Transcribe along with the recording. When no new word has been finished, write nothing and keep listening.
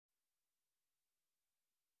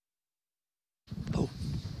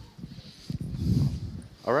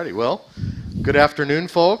Alrighty, well, good afternoon,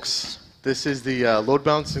 folks. This is the Load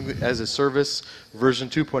Balancing as a Service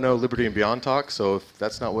version 2.0 Liberty and Beyond talk, so if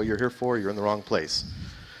that's not what you're here for, you're in the wrong place.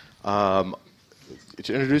 To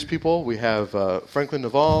introduce people, we have Franklin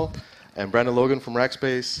Naval and Brandon Logan from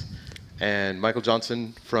Rackspace and Michael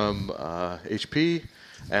Johnson from HP,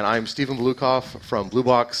 and I'm Stephen Blukoff from Blue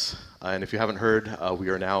Box, and if you haven't heard, we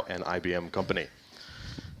are now an IBM company.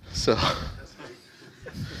 So,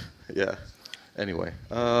 yeah. Anyway,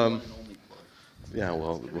 yeah,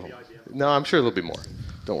 well, no, I'm sure there'll be more.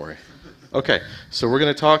 Don't worry. Okay, so we're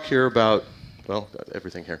going to talk here about, well,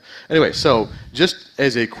 everything here. Anyway, so just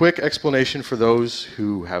as a quick explanation for those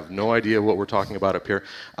who have no idea what we're talking about up here,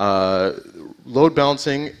 load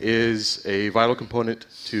balancing is a vital component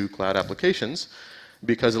to cloud applications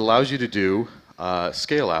because it allows you to do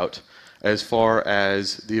scale out as far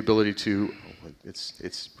as the ability to,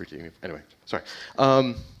 it's pretty, anyway, sorry.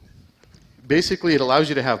 Basically, it allows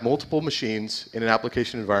you to have multiple machines in an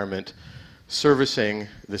application environment servicing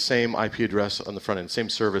the same IP address on the front end, same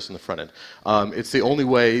service on the front end. It's the only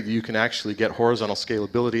way that you can actually get horizontal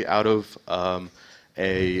scalability out of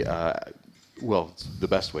well, it's the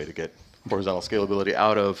best way to get horizontal scalability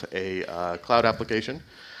out of a cloud application.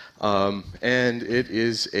 And it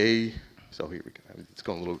is a, so here we go, it's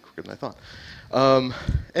going a little quicker than I thought.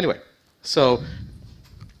 Anyway, so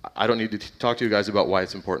I don't need to talk to you guys about why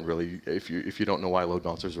it's important, really. If you don't know why load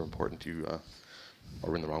balancers are important, you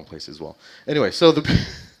are in the wrong place as well. Anyway, so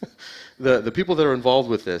the people that are involved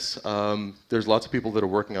with this, there's lots of people that are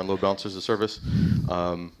working on load balancers as a service.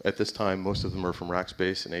 At this time, most of them are from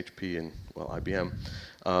Rackspace and HP and, well,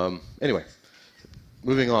 IBM. Anyway,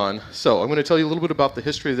 moving on. So I'm going to tell you a little bit about the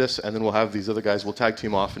history of this, and then we'll have these other guys, we'll tag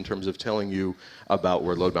team off in terms of telling you about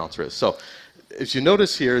where load balancer is. So, as you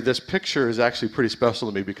notice here, this picture is actually pretty special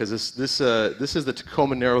to me because this is the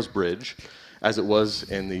Tacoma Narrows Bridge as it was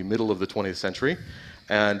in the middle of the 20th century.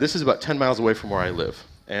 And this is about 10 miles away from where I live.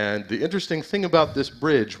 And the interesting thing about this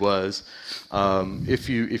bridge was, if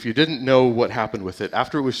you didn't know what happened with it,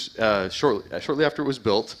 after it was, shortly after it was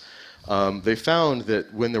built, they found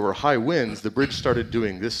that when there were high winds, the bridge started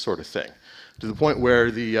doing this sort of thing, to the point where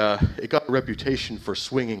it got a reputation for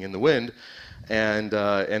swinging in the wind. And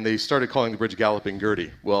they started calling the bridge Galloping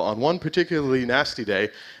Gertie. Well, on one particularly nasty day,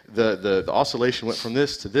 the oscillation went from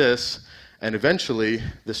this to this, and eventually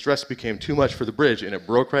the stress became too much for the bridge, and it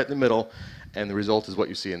broke right in the middle, and the result is what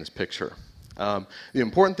you see in this picture. The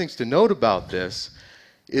important things to note about this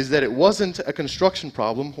is that it wasn't a construction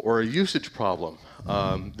problem or a usage problem.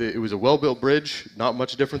 It was a well-built bridge, not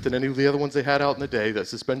much different than any of the other ones they had out in the day, that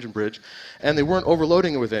suspension bridge, and they weren't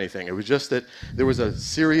overloading it with anything. It was just that there was a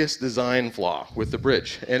serious design flaw with the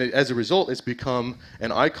bridge, and as a result, it's become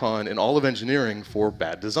an icon in all of engineering for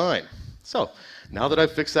bad design. So, now that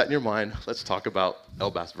I've fixed that in your mind, let's talk about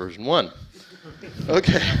LBaaS version 1.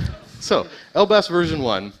 Okay, so LBaaS version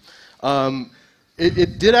 1.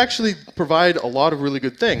 It did actually provide a lot of really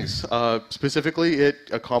good things. Specifically, it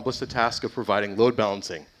accomplished the task of providing load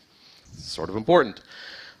balancing. It's sort of important.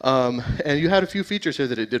 And you had a few features here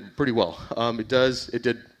that it did pretty well. I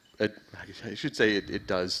should say it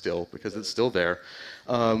does still, because it's still there.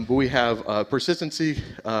 But we have persistency,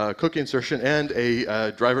 cookie insertion, and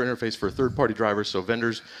a driver interface for third-party drivers, so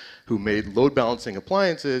vendors who made load balancing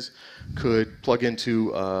appliances could plug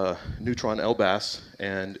into Neutron LBaaS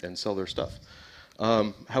and sell their stuff.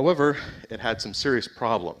 However, it had some serious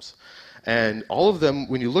problems. And all of them,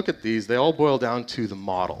 when you look at these, they all boil down to the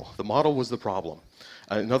model. The model was the problem.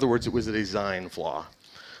 In other words, it was a design flaw.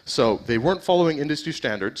 So they weren't following industry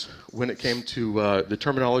standards when it came to the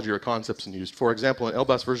terminology or concepts used. For example, in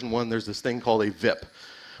LBaaS version 1, there's this thing called a VIP.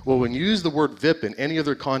 Well, when you use the word VIP in any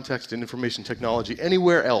other context in information technology,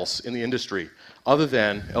 anywhere else in the industry other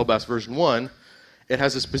than LBaaS version 1, it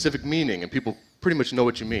has a specific meaning, and people pretty much know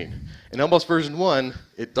what you mean. In LBaaS version 1,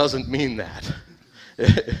 it doesn't mean that.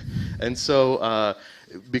 And so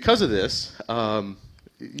because of this,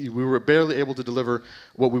 we were barely able to deliver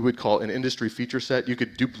what we would call an industry feature set. You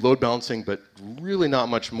could do load balancing, but really not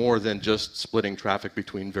much more than just splitting traffic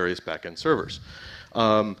between various backend servers.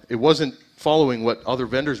 It wasn't following what other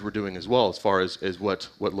vendors were doing as well, as far as what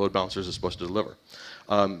load balancers are supposed to deliver.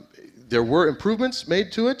 There were improvements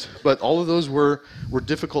made to it, but all of those were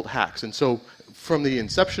difficult hacks. And so from the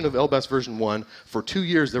inception of LBaaS version 1, for 2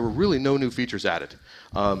 years, there were really no new features added.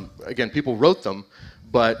 Again, people wrote them,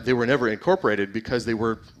 but they were never incorporated because they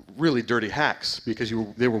were really dirty hacks, because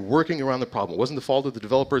they were working around the problem. It wasn't the fault of the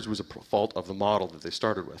developers, it was a fault of the model that they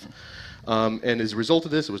started with. And as a result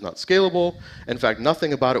of this, it was not scalable. In fact,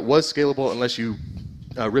 nothing about it was scalable unless you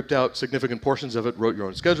ripped out significant portions of it, wrote your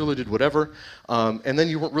own scheduler, did whatever, and then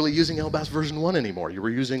you weren't really using LBaaS version 1 anymore. You were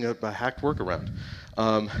using a hacked workaround.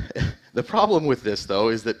 The problem with this, though,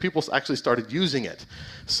 is that people actually started using it.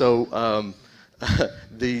 So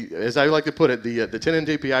as I like to put it, the tenant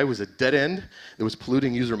API was a dead end that was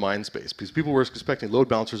polluting user mind space because people were expecting load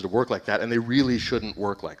balancers to work like that, and they really shouldn't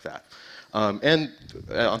work like that. And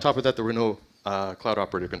on top of that, there were no cloud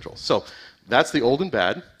operator controls. So that's the old and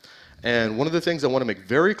bad. And one of the things I want to make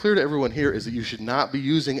very clear to everyone here is that you should not be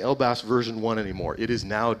using LBaaS version 1 anymore. It is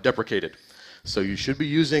now deprecated. So you should be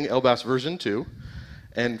using LBaaS version 2.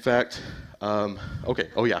 And in fact, okay,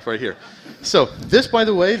 oh yeah, right here. So this, by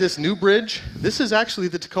the way, this new bridge, this is actually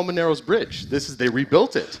the Tacoma Narrows Bridge. They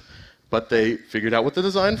rebuilt it, but they figured out what the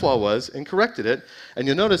design flaw was and corrected it. And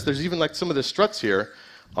you'll notice there's even like some of the struts here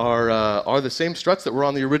are the same struts that were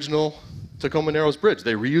on the original Tacoma Narrows Bridge.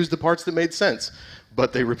 They reused the parts that made sense,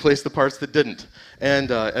 but they replaced the parts that didn't.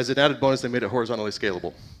 And as an added bonus, they made it horizontally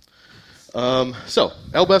scalable. So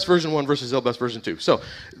LBaaS version 1 versus LBaaS version 2. So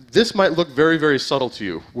this might look very, very subtle to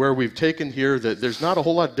you, where we've taken here that there's not a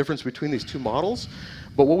whole lot of difference between these two models,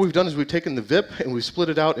 but what we've done is we've taken the VIP and we've split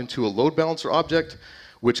it out into a load balancer object,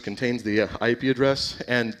 which contains the IP address,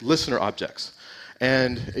 and listener objects.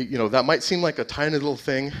 And that might seem like a tiny little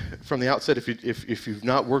thing from the outset. If you've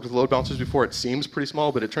not worked with load balancers before, it seems pretty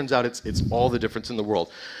small, but it turns out it's all the difference in the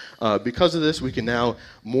world. Because of this, we can now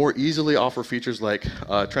more easily offer features like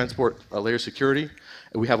transport layer security.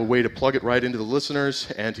 We have a way to plug it right into the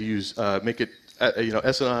listeners and to use make it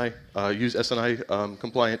SNI use SNI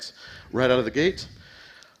compliance right out of the gate.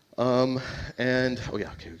 And oh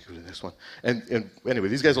yeah, okay, we can go to the next one. And anyway,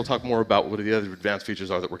 these guys will talk more about what the other advanced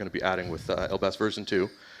features are that we're going to be adding with LBaaS version 2.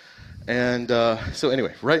 And so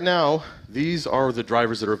anyway, right now, these are the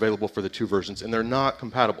drivers that are available for the two versions, and they're not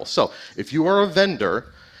compatible. So if you are a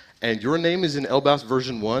vendor and your name is in LBaaS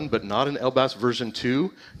version 1 but not in LBaaS version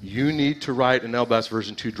 2, you need to write an LBaaS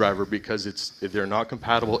version 2 driver because they're not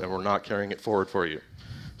compatible and we're not carrying it forward for you.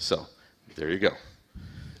 So there you go.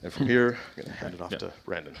 And from here, I'm going to hand it off to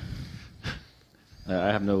Brandon. I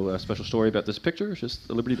have no special story about this picture. It's just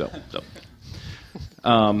the Liberty Bell.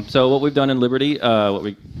 So what we've done in Liberty, what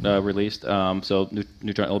we released, so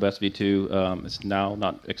Neutron LBaaS v2 is now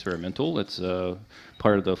not experimental. It's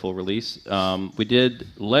part of the full release. We did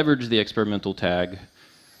leverage the experimental tag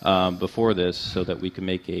before this so that we could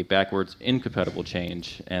make a backwards incompatible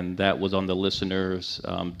change, and that was on the listener's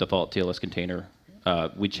default TLS container.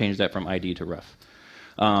 We changed that from ID to ref.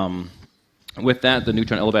 With that, the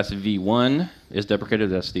Neutron LBaaS v1 is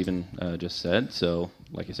deprecated, as Stephen just said. So,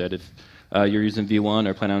 like I said, if you're using v1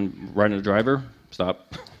 or plan on writing a driver,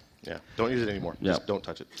 stop. Yeah, don't use it anymore. Yeah. Just don't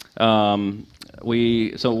touch it.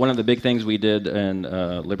 So one of the big things we did in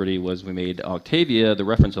Liberty was we made Octavia the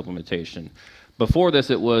reference implementation. Before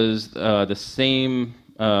this, it was the same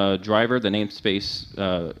driver, the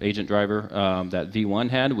namespace agent driver that v1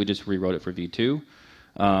 had. We just rewrote it for v2.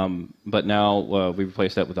 But now we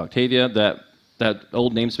replaced that with Octavia. That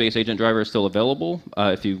old namespace agent driver is still available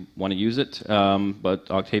if you want to use it, but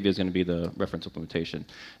Octavia is going to be the reference implementation.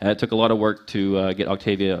 And it took a lot of work to get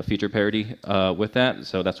Octavia feature parity with that,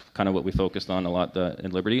 so that's kind of what we focused on a lot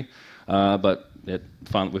in Liberty, but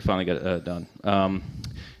we finally got it done.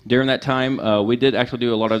 During that time, we did actually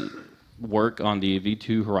do a lot of work on the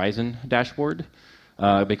V2 Horizon dashboard.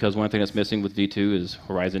 Because one thing that's missing with V2 is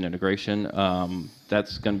Horizon integration.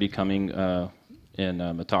 That's going to be coming in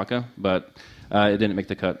Mitaka, but it didn't make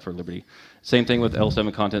the cut for Liberty. Same thing with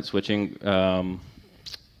L7 content switching.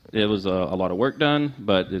 It was a lot of work done,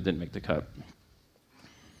 but it didn't make the cut.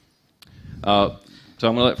 So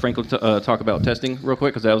I'm going to let Franklin talk about testing real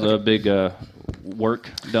quick, because that was a big work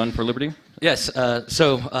done for Liberty. Yes,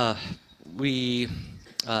 we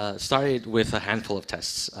started with a handful of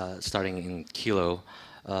tests, starting in Kilo.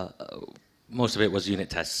 Most of it was unit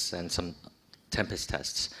tests and some Tempest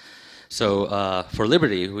tests. So for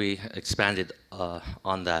Liberty, we expanded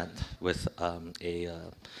on that with a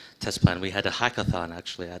test plan. We had a hackathon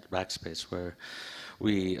actually at Rackspace where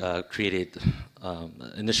we created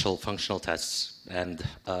initial functional tests and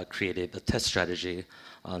created a test strategy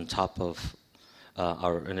on top of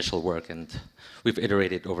our initial work, and we've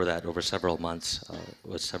iterated over that over several months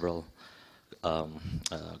with several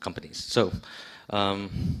companies. So I'll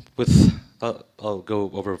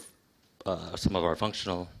go over some of our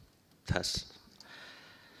functional tests.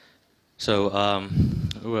 So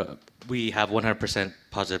we have 100%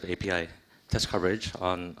 positive API test coverage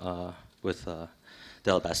on with the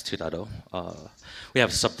LBaaS 2.0. We have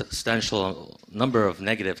a substantial number of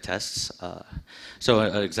negative tests. So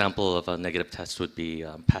an example of a negative test would be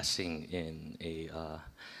passing in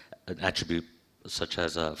an attribute such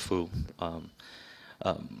as foo,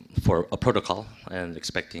 for a protocol and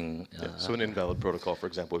expecting. So an invalid protocol, for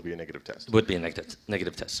example, would be a negative test. Would be a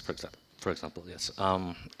negative test, for example, yes.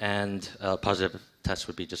 And a positive test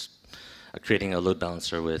would be just creating a load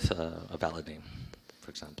balancer with a valid name, for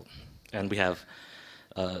example. And we have,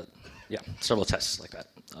 several tests like that.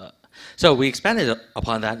 So we expanded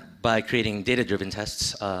upon that by creating data-driven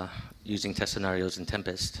tests using test scenarios in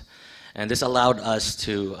Tempest. And this allowed us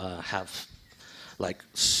to have like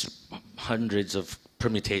hundreds of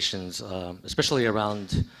permutations, especially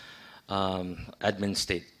around admin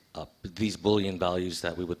state, these Boolean values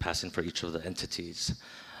that we would pass in for each of the entities.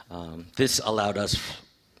 This allowed us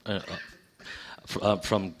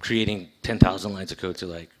from creating 10,000 lines of code to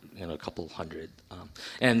like a couple hundred,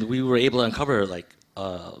 and we were able to uncover like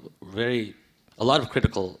a lot of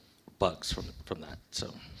critical bugs from that.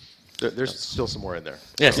 So there's still some more in there.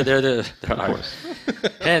 Yeah, so there are.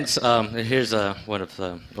 Hence, here's one of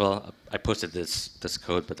the, well, I posted this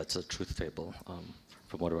code, but that's a truth table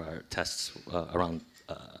from one of our tests around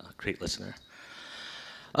create listener.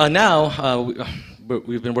 Now,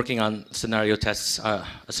 we've been working on scenario tests. A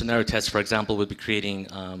scenario test, for example, would be creating,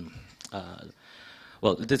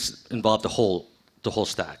 well, this involved the whole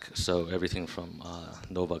stack. So everything from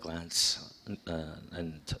Nova, Glance,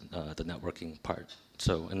 and the networking part.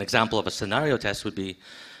 So an example of a scenario test would be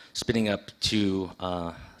spinning up two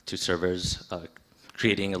servers,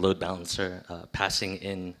 creating a load balancer, passing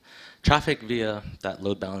in traffic via that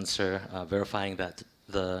load balancer, verifying that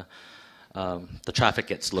the traffic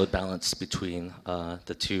gets load balanced between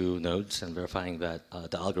the two nodes, and verifying that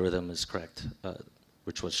the algorithm is correct,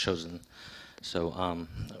 which was chosen. So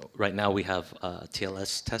right now we have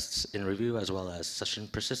TLS tests in review as well as session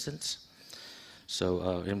persistence.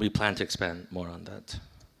 So and we plan to expand more on that.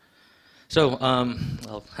 So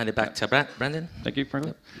I'll hand it back to Brandon. Thank you,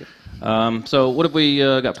 Franklin. Yep. So what have we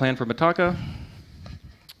got planned for Mitaka?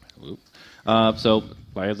 So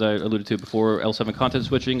as I alluded to before, L7 content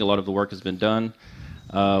switching, a lot of the work has been done.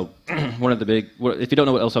 One of the big, if you don't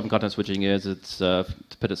know what L7 content switching is, it's, to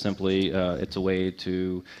put it simply, it's a way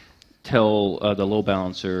to tell the load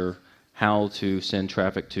balancer how to send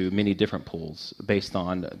traffic to many different pools based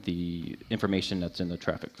on the information that's in the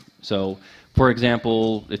traffic. So, for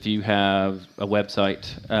example, if you have a website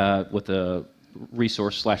with a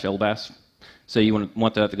resource / LBaaS, say you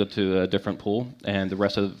want that to go to a different pool, and the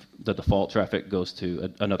rest of the default traffic goes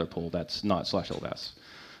to another pool that's not / LBaaS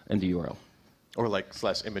in the URL. Or like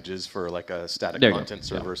 / images for like a static content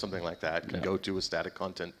server or something like that can go to a static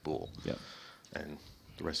content pool. Yeah. And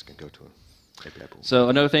the rest can go to an API pool. So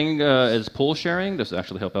another thing is pool sharing. This will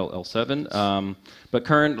actually help out L7. But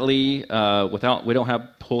currently, we don't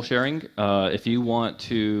have pool sharing. If you want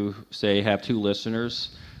to, say, have two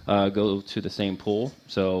listeners go to the same pool,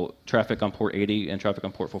 so traffic on port 80 and traffic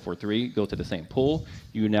on port 443 go to the same pool,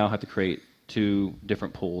 you now have to create two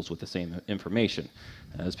different pools with the same information.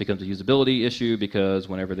 This becomes a usability issue because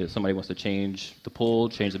whenever somebody wants to change the pool,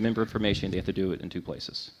 change the member information, they have to do it in two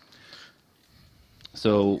places.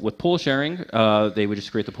 So with pool sharing, they would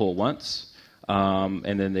just create the pool once, and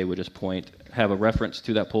then they would just have a reference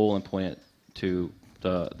to that pool and point it to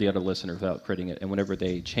the other listener without creating it. And whenever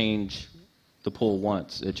they change the pool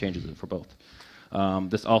once, it changes it for both.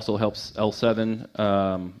 This also helps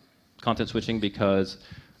L7 content switching because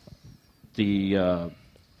the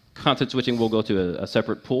content switching will go to a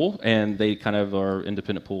separate pool, and they kind of are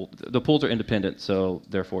independent pool. The pools are independent, so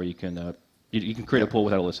therefore you can create a pool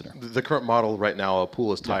without a listener. The current model right now, a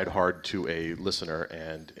pool is tied hard to a listener,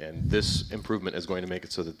 and this improvement is going to make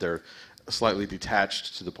it so that they're slightly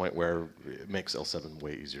detached to the point where it makes L7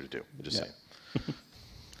 way easier to do. Just saying.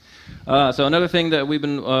 So another thing that we've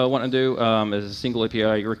been wanting to do is a single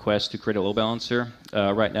API request to create a load balancer.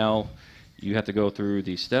 Right now, you have to go through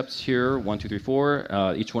these steps here, 1, 2, 3,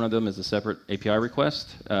 4. Each one of them is a separate API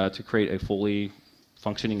request to create a fully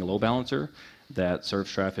functioning load balancer that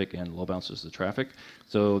serves traffic and load balances the traffic.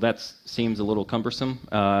 So that seems a little cumbersome.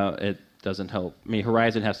 It doesn't help. I mean,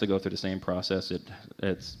 Horizon has to go through the same process.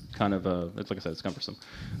 It's kind of it's like I said, it's cumbersome.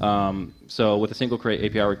 So with a single create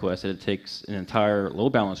API request, it takes an entire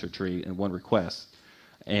load balancer tree in one request,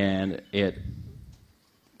 and it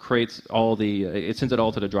creates it sends it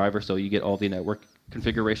all to the driver, so you get all the network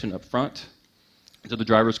configuration up front, so the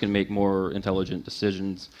drivers can make more intelligent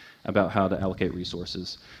decisions about how to allocate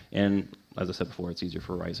resources. And as I said before, it's easier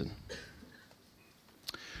for Horizon.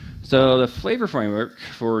 So the flavor framework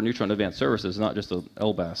for Neutron Advanced Services is not just a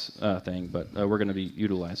LBaaS thing, but we're going to be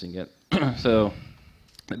utilizing it. So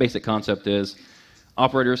the basic concept is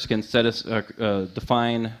operators can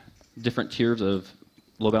define different tiers of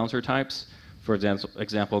load balancer types for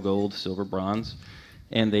example, gold, silver, bronze,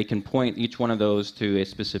 and they can point each one of those to a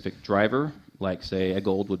specific driver, like say a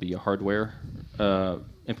gold would be a hardware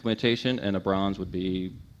implementation, and a bronze would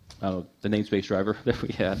be the namespace driver that we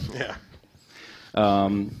had. Yeah.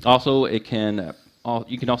 Also, you can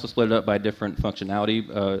also split it up by different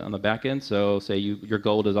functionality on the back end. So say your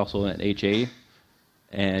gold is also an HA,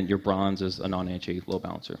 and your bronze is a non-HA load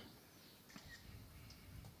balancer.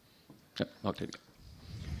 Yep, I'll take it.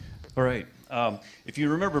 All right. If you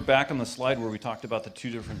remember back on the slide where we talked about the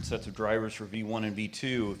two different sets of drivers for V1 and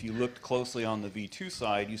V2, if you looked closely on the V2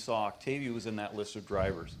 side, you saw Octavia was in that list of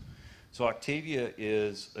drivers. So Octavia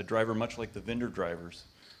is a driver much like the vendor drivers.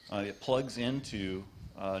 It plugs into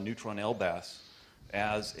Neutron LBaaS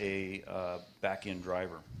as a back-end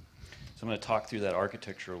driver. So I'm going to talk through that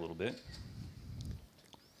architecture a little bit.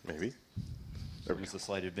 Maybe. As the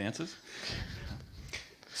slide advances.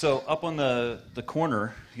 So up on the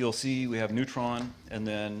corner, you'll see we have Neutron and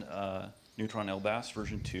then Neutron LBaaS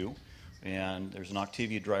version 2. And there's an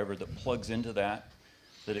Octavia driver that plugs into that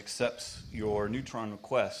accepts your Neutron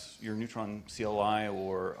requests, your Neutron CLI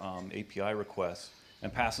or API requests,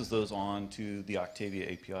 and passes those on to the Octavia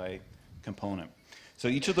API component. So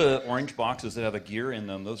each of the orange boxes that have a gear in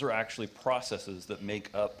them, those are actually processes that make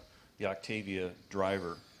up the Octavia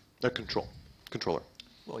driver. A controller.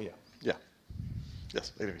 Well, yeah. Yeah.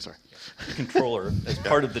 Yes. Anyway, sorry. The controller as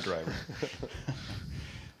part of the driver.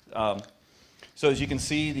 So as you can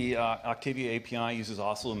see, the Octavia API uses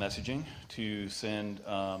Oslo messaging to send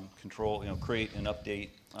create and update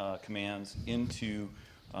commands into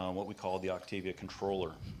what we call the Octavia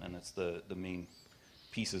controller, and that's the main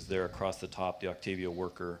pieces there across the top: the Octavia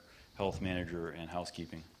worker, health manager, and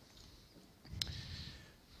housekeeping.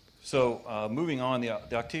 So moving on, the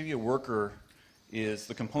Octavia worker is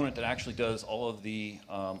the component that actually does all of the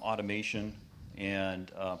automation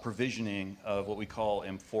and provisioning of what we call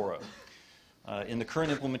Amphora. In the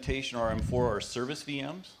current implementation, our Amphora are service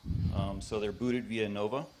VMs, so they're booted via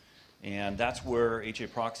Nova, and that's where HA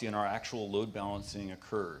proxy and our actual load balancing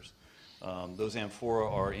occurs. Those Amphora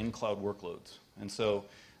are in-cloud workloads, and so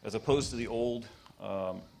as opposed to the old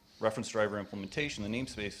reference driver implementation, the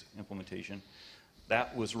namespace implementation,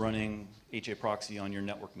 that was running HA proxy on your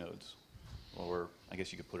network nodes, or I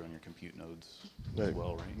guess you could put it on your compute nodes as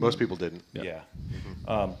well, right? Most people didn't. Yeah.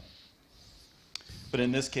 But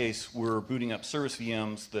in this case, we're booting up service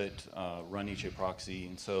VMs that run HA proxy,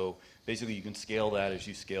 and so basically you can scale that as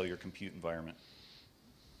you scale your compute environment.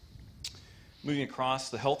 Moving across,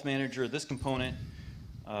 the health manager, this component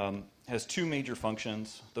has two major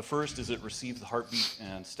functions. The first is it receives the heartbeat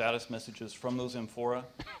and status messages from those Amphora,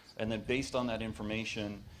 and then based on that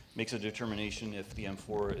information, makes a determination if the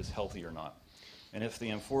Amphora is healthy or not. And if the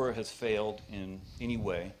Amphora has failed in any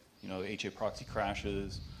way, HA proxy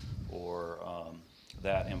crashes, or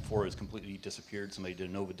that Amphora has completely disappeared, somebody did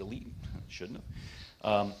a Nova delete, shouldn't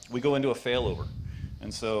have, we go into a failover.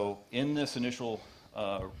 And so in this initial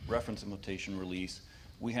reference implementation release,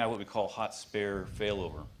 we have what we call hot spare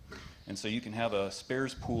failover. And so you can have a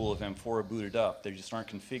spares pool of Amphora booted up, they just aren't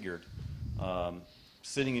configured,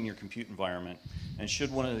 sitting in your compute environment, and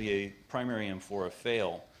should one of the primary Amphora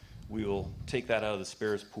fail, we will take that out of the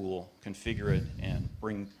spares pool, configure it, and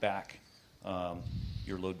bring back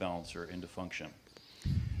your load balancer into function.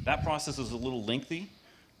 That process is a little lengthy.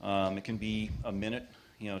 It can be a minute,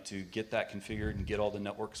 to get that configured and get all the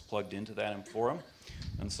networks plugged into that Amphora.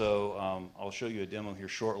 And so I'll show you a demo here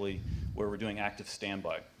shortly where we're doing active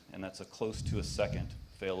standby, and that's a close to a second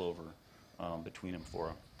failover between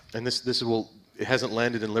Amphora. And it hasn't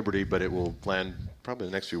landed in Liberty, but it will land probably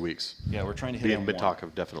in the next few weeks. Yeah, we're trying to hit Be M1. in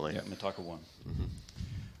Mitaka, definitely. Yeah, Mitaka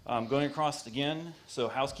 1. Going across again, so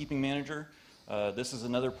housekeeping manager. This is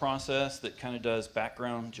another process that kind of does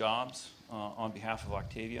background jobs on behalf of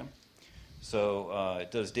Octavia. So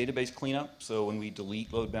it does database cleanup. So when we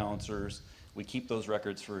delete load balancers, we keep those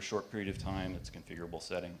records for a short period of time. It's a configurable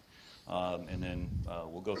setting. And then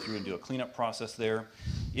we'll go through and do a cleanup process there.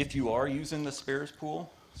 If you are using the spares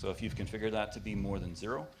pool, so if you've configured that to be more than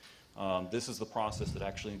 0, this is the process that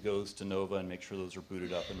actually goes to Nova and makes sure those are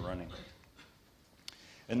booted up and running.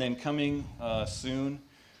 And then coming soon,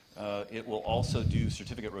 it will also do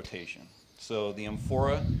certificate rotation. So the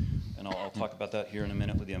Amphora, and I'll talk about that here in a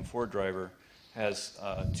minute with the Amphora driver, has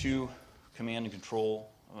two command and control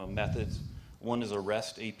methods. One is a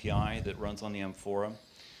REST API that runs on the Amphora,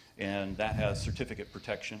 and that has certificate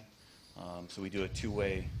protection. So we do a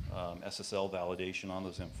two-way SSL validation on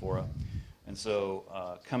those Amphora. And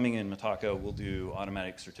so coming in Mitaka, we'll do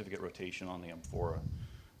automatic certificate rotation on the Amphora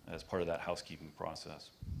as part of that housekeeping process.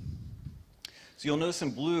 So you'll notice in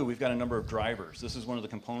blue, we've got a number of drivers. This is one of the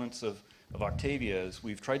components of of Octavia is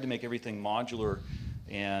we've tried to make everything modular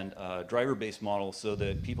and driver-based model so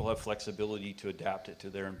that people have flexibility to adapt it to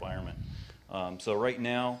their environment. So right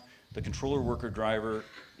now, the controller worker driver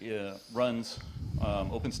runs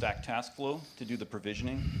OpenStack task flow to do the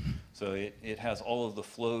provisioning. So it has all of the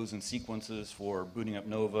flows and sequences for booting up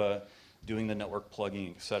Nova, doing the network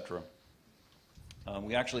plugging, etc.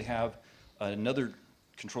 We actually have another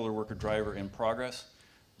controller worker driver in progress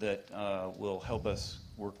that will help us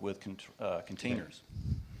work with containers.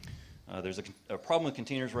 There's a problem with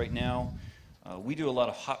containers right now. We do a lot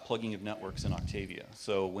of hot plugging of networks in Octavia.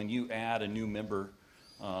 So when you add a new member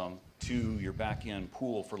to your back-end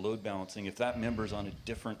pool for load balancing, if that member is on a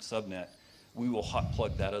different subnet, we will hot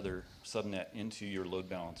plug that other subnet into your load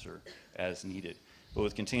balancer as needed. But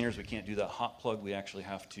with containers, we can't do that hot plug. We actually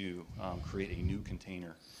have to create a new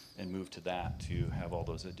container and move to that to have all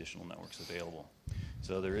those additional networks available.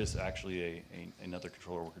 So there is actually another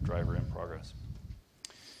controller worker driver in progress.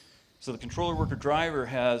 So the controller worker driver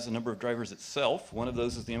has a number of drivers itself. One of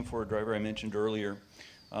those is the M4 driver I mentioned earlier.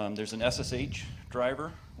 There's an SSH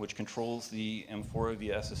driver, which controls the M4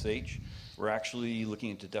 via SSH. We're actually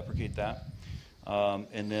looking to deprecate that.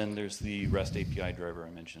 And then there's the REST API driver I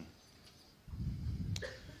mentioned.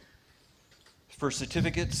 For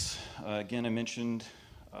certificates, again, I mentioned...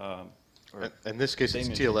 in this case, it's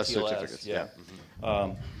TLS certificates. Yeah.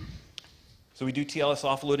 So we do TLS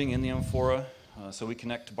offloading in the M4. So we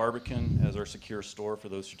connect to Barbican as our secure store for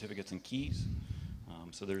those certificates and keys.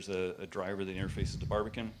 So there's a driver that interfaces to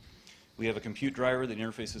Barbican. We have a compute driver that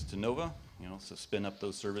interfaces to Nova, so spin up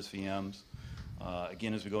those service VMs.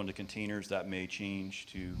 Again, as we go into containers, that may change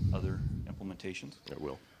to other implementations. It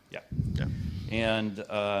will. Yeah. Yeah. And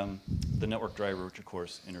the network driver, which of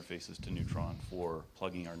course interfaces to Neutron for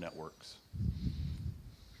plugging our networks.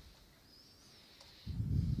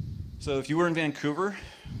 So if you were in Vancouver,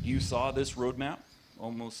 you saw this roadmap,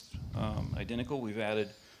 almost identical. We've added,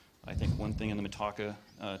 I think, one thing in the Mitaka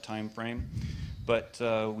time frame. But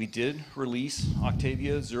we did release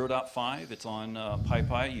Octavia 0.5. It's on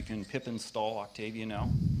PyPy. You can pip install Octavia now.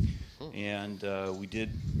 And we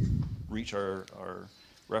did reach our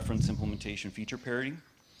reference implementation feature parity.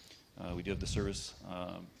 We do have the service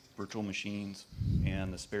virtual machines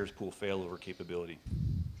and the spares pool failover capability.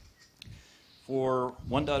 For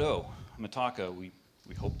 1.0, Mitaka, we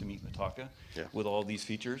hope to meet Mitaka with all these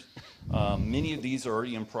features. Many of these are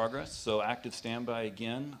already in progress. So active standby,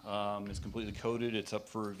 again, is completely coded. It's up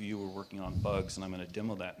for review. We're working on bugs, and I'm going to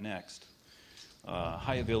demo that next.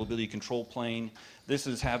 High availability control plane. This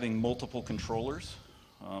is having multiple controllers.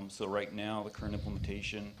 So right now, the current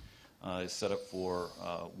implementation is set up for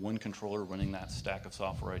one controller running that stack of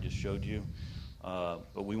software I just showed you.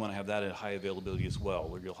 But we want to have that at high availability as well,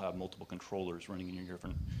 where you'll have multiple controllers running in your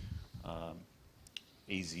different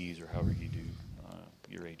AZs or however you do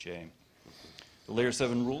your HA. The layer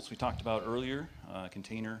 7 rules we talked about earlier,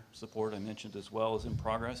 container support I mentioned as well is in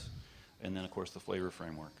progress, and then of course the flavor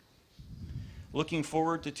framework. Looking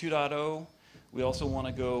forward to 2.0, we also want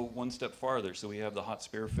to go one step farther. So we have the hot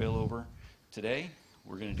spare failover today.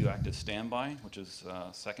 We're going to do active standby, which is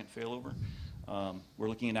second failover. We're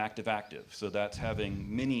looking at active-active. So that's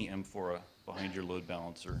having mini M4 behind your load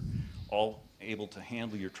balancer, all able to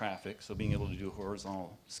handle your traffic. So being able to do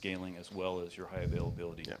horizontal scaling as well as your high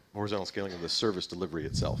availability. Yeah, horizontal scaling of the service delivery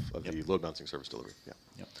itself, of the load balancing service delivery. Yeah.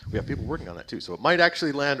 Yep. We have people working on that too. So it might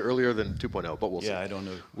actually land earlier than 2.0, but we'll see. Yeah, I don't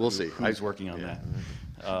know. We'll see. Who's working on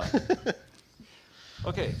that?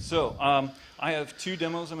 Okay, so I have two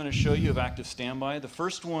demos I'm going to show you of active standby. The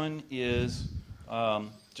first one is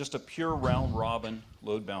just a pure round-robin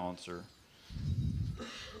load balancer.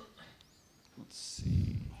 Let's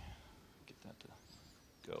see, get that to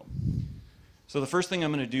go. So the first thing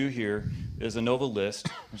I'm going to do here is a Nova list.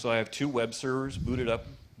 So I have two web servers booted up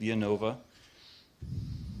via Nova.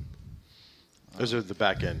 Those are the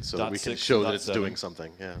back end, so that we can show that it's doing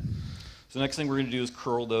something. Yeah. So the next thing we're going to do is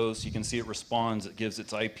curl those. You can see it responds. It gives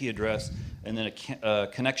its IP address and then a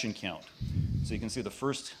connection count. So you can see the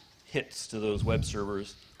first hits to those web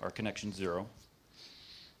servers are connection 0.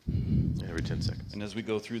 Every 10 seconds. And as we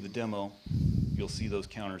go through the demo, you'll see those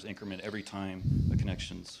counters increment every time a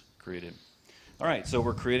connection's created. All right, so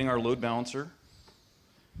we're creating our load balancer.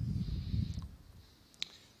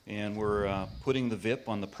 And we're putting the VIP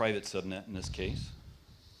on the private subnet in this case.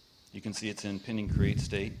 You can see it's in pending create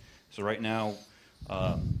state. So right now,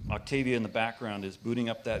 Octavia in the background is booting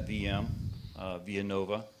up that VM via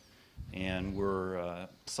Nova, and we're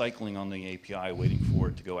cycling on the API, waiting for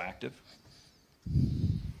it to go active.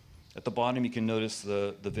 At the bottom, you can notice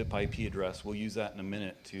the VIP IP address. We'll use that in a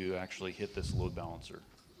minute to actually hit this load balancer.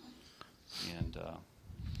 And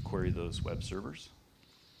query those web servers.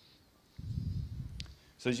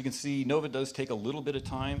 So as you can see, Nova does take a little bit of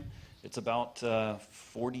time. It's about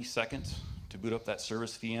 40 seconds to boot up that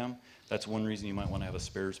service VM. That's one reason you might want to have a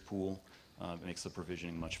spares pool. It makes the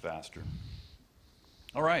provisioning much faster.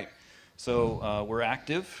 All right, so we're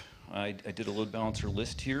active. I did a load balancer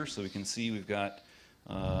list here, so we can see we've got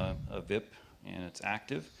a VIP and it's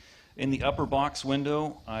active. In the upper box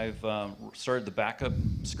window, I've started the backup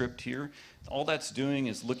script here. All that's doing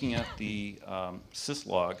is looking at the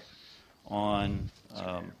syslog on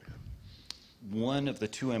one of the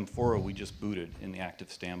two Amphora we just booted in the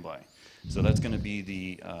active standby. So that's going to be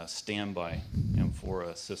the standby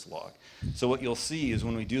Amphora syslog. So what you'll see is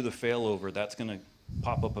when we do the failover, that's going to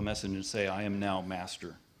pop up a message and say, I am now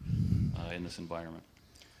master in this environment.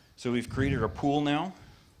 So we've created our pool now,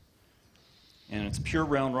 and it's pure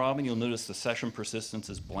round robin. You'll notice the session persistence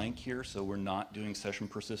is blank here, so we're not doing session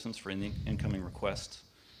persistence for any incoming requests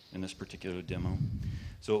in this particular demo.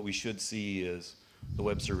 So what we should see is the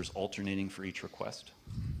web servers alternating for each request.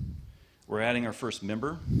 We're adding our first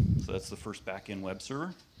member, so that's the first back-end web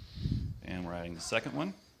server, and we're adding the second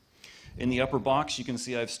one. In the upper box, you can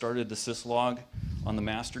see I've started the syslog on the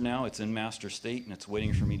master now. It's in master state, and it's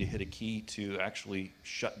waiting for me to hit a key to actually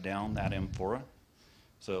shut down that Amphora,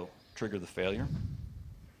 so trigger the failure.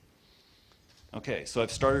 Okay, so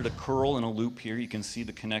I've started a curl and a loop here. You can see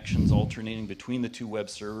the connections alternating between the two web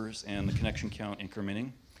servers and the connection count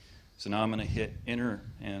incrementing. So now I'm going to hit enter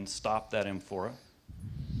and stop that Amphora.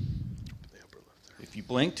 If you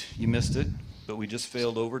blinked, you missed it, but we just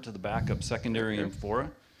failed over to the backup secondary Amphora.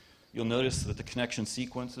 You'll notice that the connection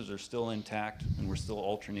sequences are still intact, and we're still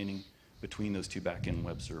alternating between those two back-end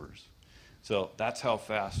web servers. So that's how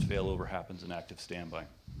fast failover happens in active standby.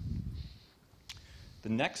 The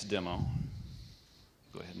next demo,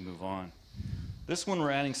 go ahead and move on. This one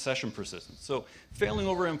we're adding session persistence. So failing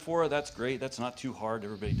over Amphora, that's great. That's not too hard.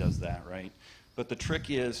 Everybody does that, right? But the trick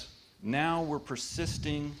is now we're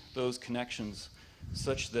persisting those connections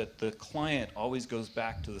such that the client always goes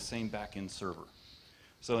back to the same back-end server.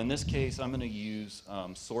 So in this case, I'm going to use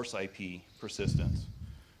source IP persistence.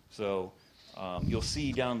 So you'll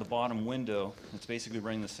see down the bottom window, it's basically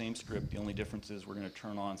running the same script. The only difference is we're going to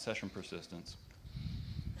turn on session persistence.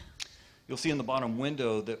 You'll see in the bottom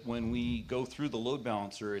window that when we go through the load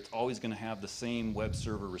balancer, it's always going to have the same web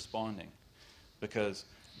server responding because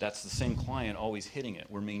that's the same client always hitting it.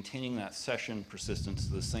 We're maintaining that session persistence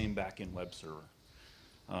to the same back-end web server.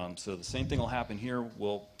 So the same thing will happen here.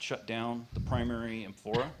 We'll shut down the primary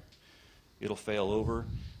Amphora. It'll fail over,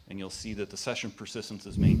 and you'll see that the session persistence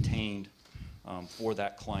is maintained for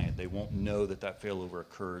that client. They won't know that that failover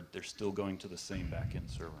occurred. They're still going to the same back-end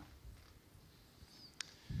server.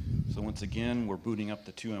 So once again, we're booting up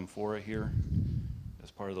the two Amphora here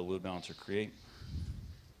as part of the load balancer create.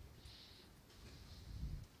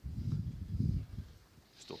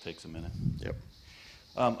 Still takes a minute. Yep.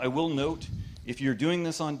 I will note, if you're doing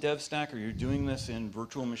this on DevStack or you're doing this in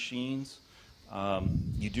virtual machines,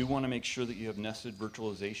 you do want to make sure that you have nested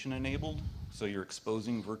virtualization enabled. So you're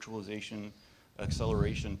exposing virtualization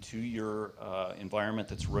acceleration to your environment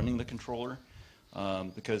that's running the controller.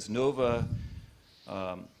 Because Nova,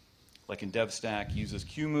 like in DevStack, uses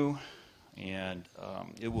QEMU, and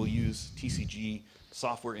it will use TCG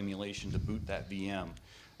software emulation to boot that VM.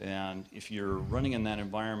 And if you're running in that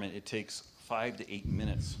environment, it takes 5 to 8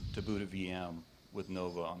 minutes to boot a VM with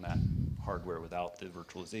Nova on that hardware without the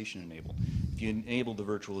virtualization enabled. If you enable the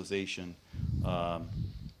virtualization,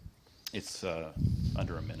 it's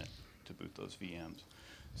under a minute to boot those VMs.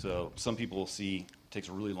 So some people will see it takes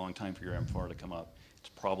a really long time for your Amphora to come up. It's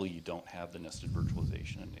probably you don't have the nested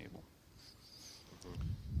virtualization enabled.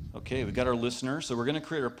 Okay, we've got our listener. So we're going to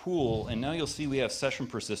create our pool, and now you'll see we have session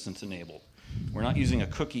persistence enabled. We're not using a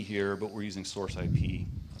cookie here, but we're using source IP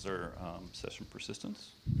as our session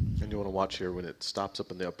persistence. And you want to watch here when it stops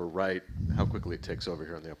up in the upper right, how quickly it takes over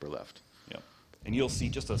here in the upper left. Yep. And you'll see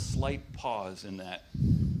just a slight pause in that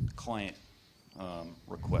client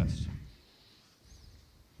request.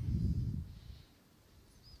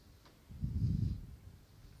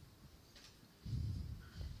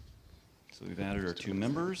 So we've added our two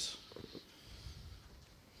members.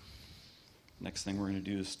 Next thing we're going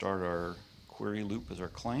to do is start our query loop as our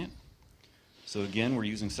client. So again, we're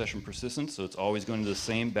using session persistence, so it's always going to the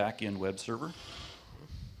same back-end web server.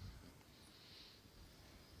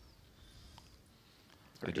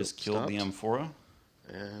 I just killed the Amphora.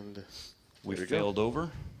 And we failed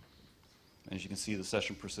over. As you can see, the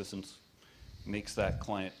session persistence makes that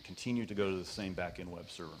client continue to go to the same back-end web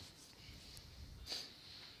server.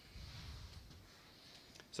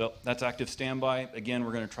 So that's active standby. Again,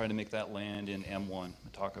 we're going to try to make that land in M1,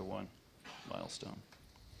 Mitaka 1 milestone.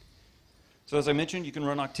 So as I mentioned, you can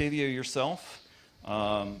run Octavia yourself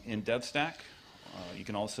in DevStack. You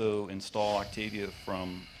can also install Octavia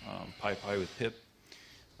from PyPy with pip.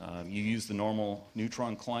 You use the normal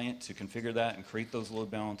Neutron client to configure that and create those load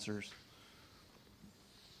balancers.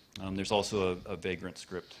 There's also a Vagrant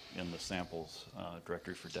script in the samples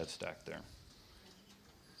directory for DevStack there.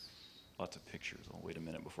 Lots of pictures. I'll wait a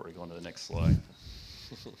minute before I go on to the next slide.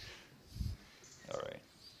 All right.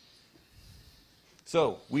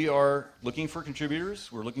 So we are looking for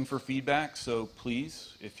contributors. We're looking for feedback. So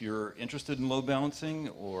please, if you're interested in load balancing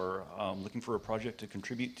or looking for a project to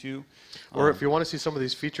contribute to. Or if you want to see some of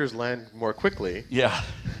these features land more quickly. Yeah,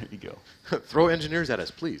 there you go. Throw engineers at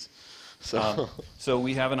us, please. So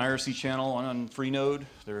we have an IRC channel on Freenode.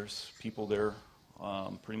 There's people there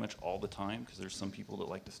pretty much all the time because there's some people that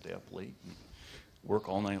like to stay up late and work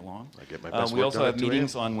all night long. I get my best we work also done have at 2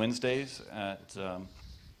 meetings a.m. on Wednesdays at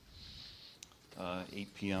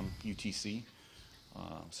 8 p.m. UTC.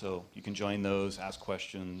 So you can join those, ask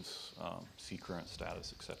questions, see current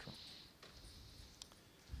status, etc.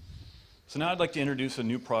 So now I'd like to introduce a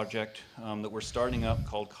new project that we're starting up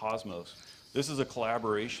called Cosmos. This is a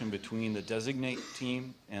collaboration between the Designate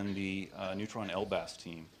team and the Neutron LBaaS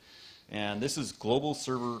team. And this is global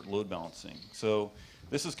server load balancing. So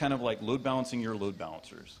this is kind of like load balancing your load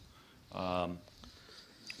balancers.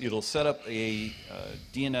 It'll set up a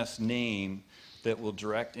DNS name that will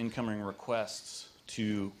direct incoming requests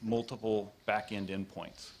to multiple back-end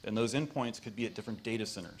endpoints. And those endpoints could be at different data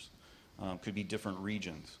centers, could be different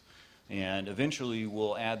regions. And eventually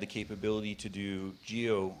we'll add the capability to do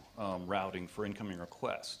geo routing for incoming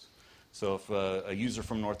requests. So if a user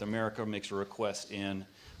from North America makes a request in,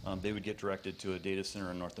 they would get directed to a data center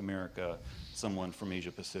in North America. Someone from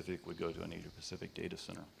Asia Pacific would go to an Asia Pacific data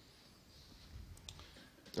center.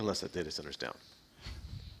 Unless that data center's down.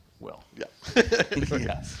 Well, Yeah.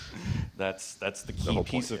 yes. That's the key whole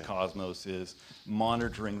piece point, of yeah. Cosmos is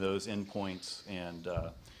monitoring those endpoints and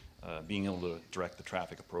being able to direct the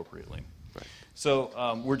traffic appropriately. Right.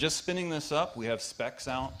 So we're just spinning this up. We have specs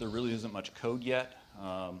out. There really isn't much code yet.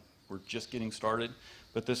 We're just getting started.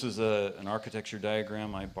 But this is an architecture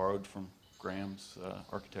diagram I borrowed from Graham's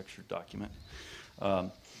architecture document.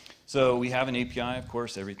 So we have an API, of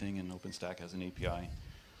course. Everything in OpenStack has an API.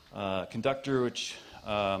 Conductor, which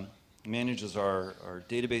manages our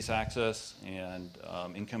database access and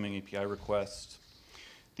incoming API requests.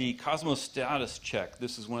 The Cosmos status check,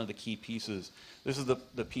 this is one of the key pieces. This is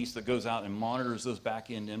the piece that goes out and monitors those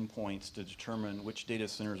back-end endpoints to determine which data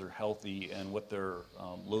centers are healthy and what their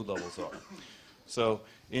load levels are. So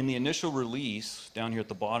in the initial release, down here at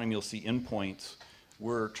the bottom, you'll see endpoints.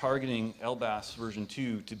 We're targeting LBaaS version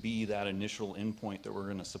 2 to be that initial endpoint that we're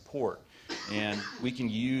going to support. And we can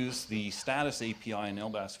use the status API in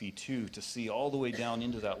LBaaS v2 to see all the way down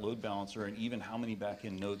into that load balancer and even how many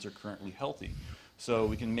back-end nodes are currently healthy. So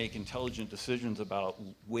we can make intelligent decisions about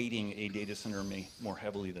weighting a data center more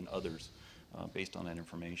heavily than others based on that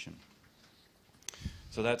information.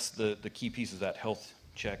 So that's the key piece of that health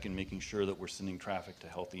check and making sure that we're sending traffic to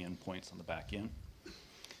healthy endpoints on the back end.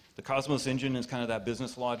 The Cosmos engine is kind of that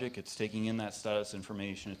business logic. It's taking in that status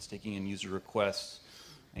information. It's taking in user requests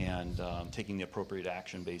and taking the appropriate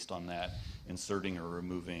action based on that, inserting or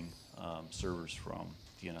removing servers from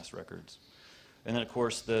DNS records. And then, of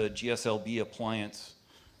course, the GSLB appliance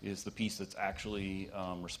is the piece that's actually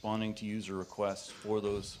responding to user requests for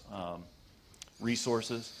those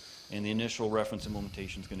resources. And the initial reference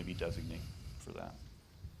implementation is going to be Designate for that.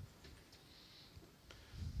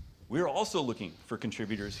 We're also looking for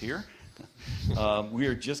contributors here. We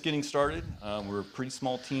are just getting started. We're a pretty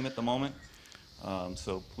small team at the moment.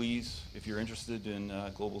 So please, if you're interested in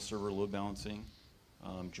global server load balancing,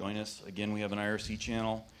 join us. Again, we have an IRC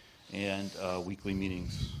channel and weekly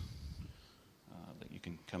meetings that you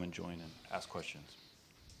can come and join and ask questions.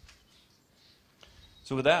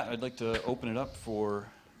 So with that, I'd like to open it up for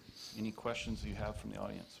any questions you have from the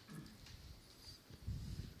audience.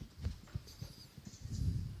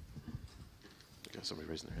 Got somebody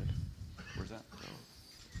raising their hand. Where's that?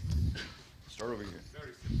 Start over here.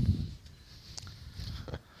 Very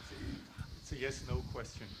it's a yes/no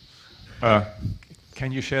question.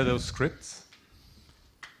 Can you share those scripts?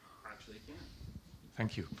 Actually, I can.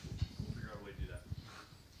 Thank you. We'll figure out a way to do that.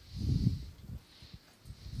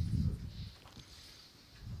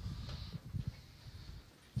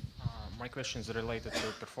 My question is related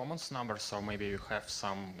to performance numbers, so maybe you have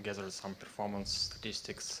gathered some performance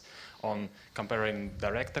statistics on comparing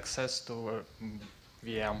direct access to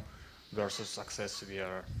VM versus access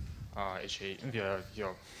via HA via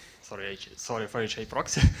your sorry for HA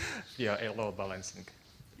proxy via a load balancing.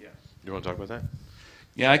 Yeah. You want to talk about that?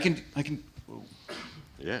 Yeah, I can. Whoa.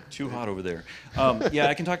 Yeah. Too hot over there. Yeah,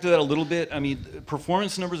 I can talk to that a little bit. I mean,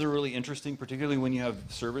 performance numbers are really interesting, particularly when you have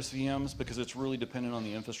service VMs, because it's really dependent on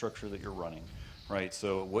the infrastructure that you're running, right?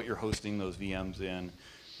 So what you're hosting those VMs in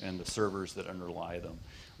and the servers that underlie them.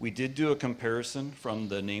 We did do a comparison from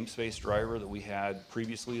the namespace driver that we had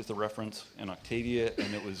previously as the reference in Octavia,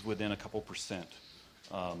 and it was within a couple percent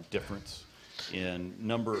difference in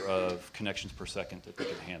number of connections per second that they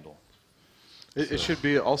could handle. It should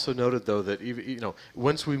be also noted, though, that even,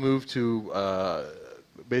 once we move to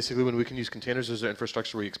basically when we can use containers as our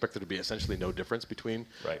infrastructure, we expect there to be essentially no difference between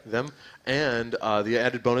them. And the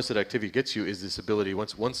added bonus that Activia gets you is this ability,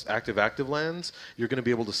 once active lands, you're going to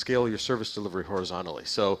be able to scale your service delivery horizontally.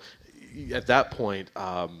 So at that point,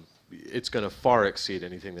 it's going to far exceed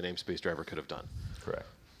anything the namespace driver could have done. Correct.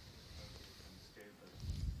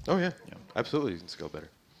 Oh, yeah. Absolutely, you can scale better.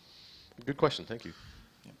 Good question. Thank you.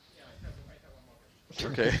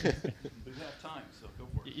 Okay. We have time, so go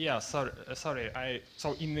for it. Yeah, sorry.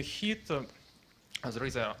 So in the heat, there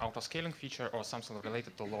is an auto-scaling feature or something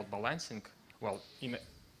related to load balancing. Well, in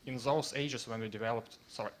those ages when we developed,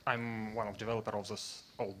 I'm one of the developers of this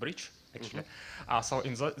old bridge, actually. So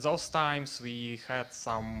in those times, we had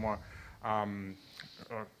some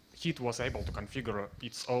Heat was able to configure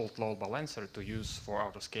its old load balancer to use for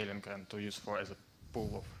auto-scaling and to use for as a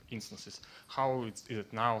pool of instances. How is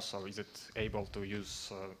it now? So is it able to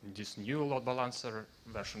use this new load balancer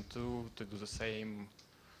version 2 to do the same?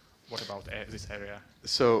 What about this area?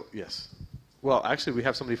 So yes. Well, actually, we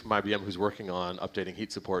have somebody from IBM who's working on updating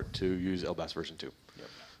Heat support to use LBaaS version 2. Yep.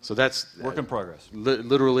 So that's work in progress.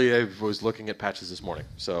 Literally, I was looking at patches this morning.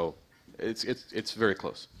 So it's very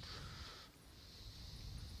close.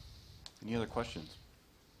 Any other questions?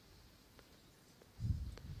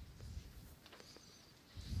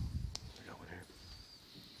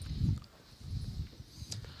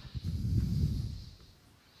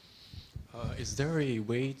 Is there a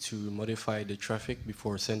way to modify the traffic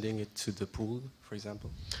before sending it to the pool, for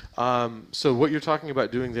example? So what you're talking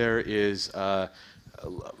about doing there is that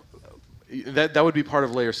would be part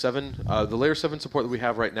of Layer 7. The Layer 7 support that we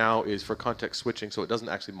have right now is for context switching, so it doesn't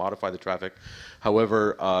actually modify the traffic.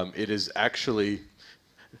 However, it is actually,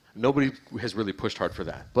 nobody has really pushed hard for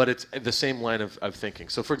that, but it's the same line of thinking.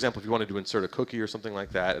 So for example, if you wanted to insert a cookie or something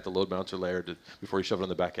like that at the load balancer layer before you shove it on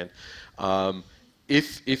the back end,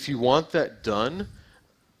 if you want that done,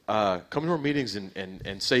 come to our meetings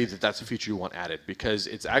and say that that's a feature you want added, because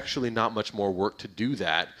it's actually not much more work to do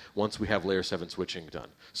that once we have Layer 7 switching done.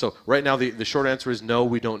 So right now the short answer is no,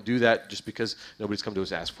 we don't do that just because nobody's come to us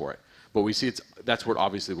to ask for it. But we see that's where it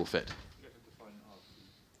obviously will fit.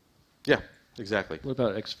 Yeah, exactly. What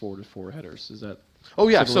about X4 to 4 headers? Is that? Oh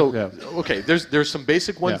yeah. Similar? So okay, there's some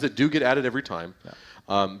basic ones that do get added every time. Yeah.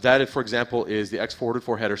 That, for example, is the X forwarded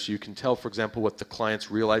for header, so you can tell, for example, what the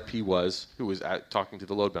client's real IP was, who was talking to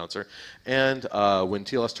the load balancer. And when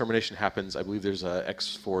TLS termination happens, I believe there's a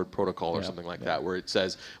X forward protocol or something like that, where it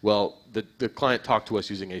says, well, the client talked to us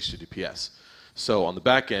using HTTPS. So on the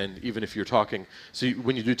back end, even if you're talking,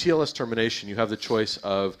 when you do TLS termination, you have the choice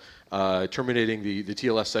of terminating the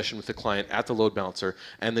TLS session with the client at the load balancer,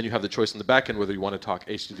 and then you have the choice on the back end whether you want to talk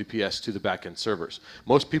HTTPS to the back end servers.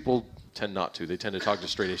 Most people tend not to. They tend to talk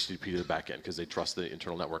just straight HTTP to the back end because they trust the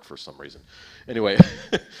internal network for some reason. Anyway,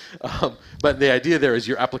 but the idea there is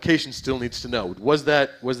your application still needs to know, was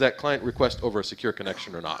that client request over a secure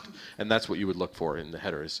connection or not? And that's what you would look for in the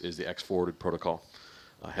header is the X forwarded protocol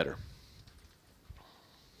header.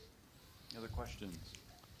 Any other questions?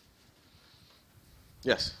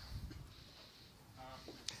 Yes.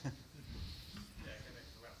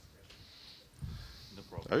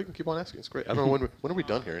 Oh, you can keep on asking. It's great. I don't know when are we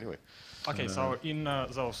done here anyway. Okay, so in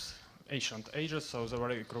those ancient ages, so there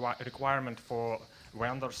were a requirement for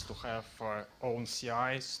vendors to have own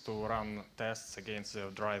CIs to run tests against their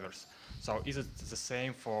drivers. So is it the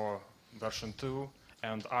same for version 2?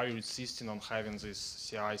 And are you insisting on having these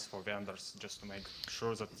CIs for vendors just to make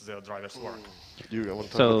sure that their drivers work? You want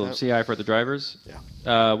to talk about that? CI for the drivers?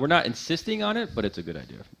 Yeah. We're not insisting on it, but it's a good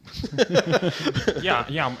idea.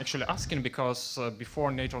 yeah, I'm actually asking because before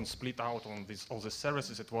Natron split out on all these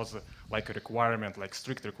services, it was like a requirement, like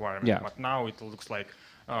strict requirement. Yeah. But now it looks like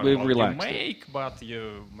we well, relaxed you make, but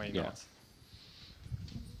you may not.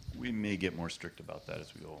 We may get more strict about that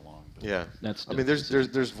as we go along. But Yeah, I mean,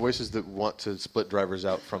 there's voices that want to split drivers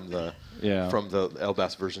out from the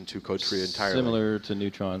LBaaS version 2 code tree entirely. Similar to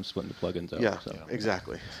Neutron splitting the plugins out. Yeah, so.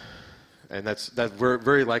 exactly. And we're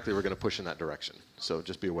very likely we're going to push in that direction. So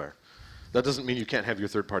just be aware. That doesn't mean you can't have your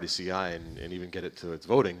third-party CI and even get it to its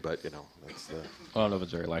voting, but that's the I don't know if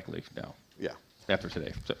it's very likely now. yeah. After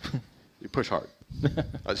today. So. You push hard.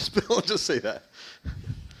 I'll just say that.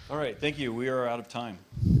 All right, thank you. We are out of time.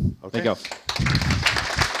 Okay. Thank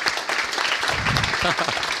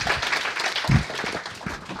you.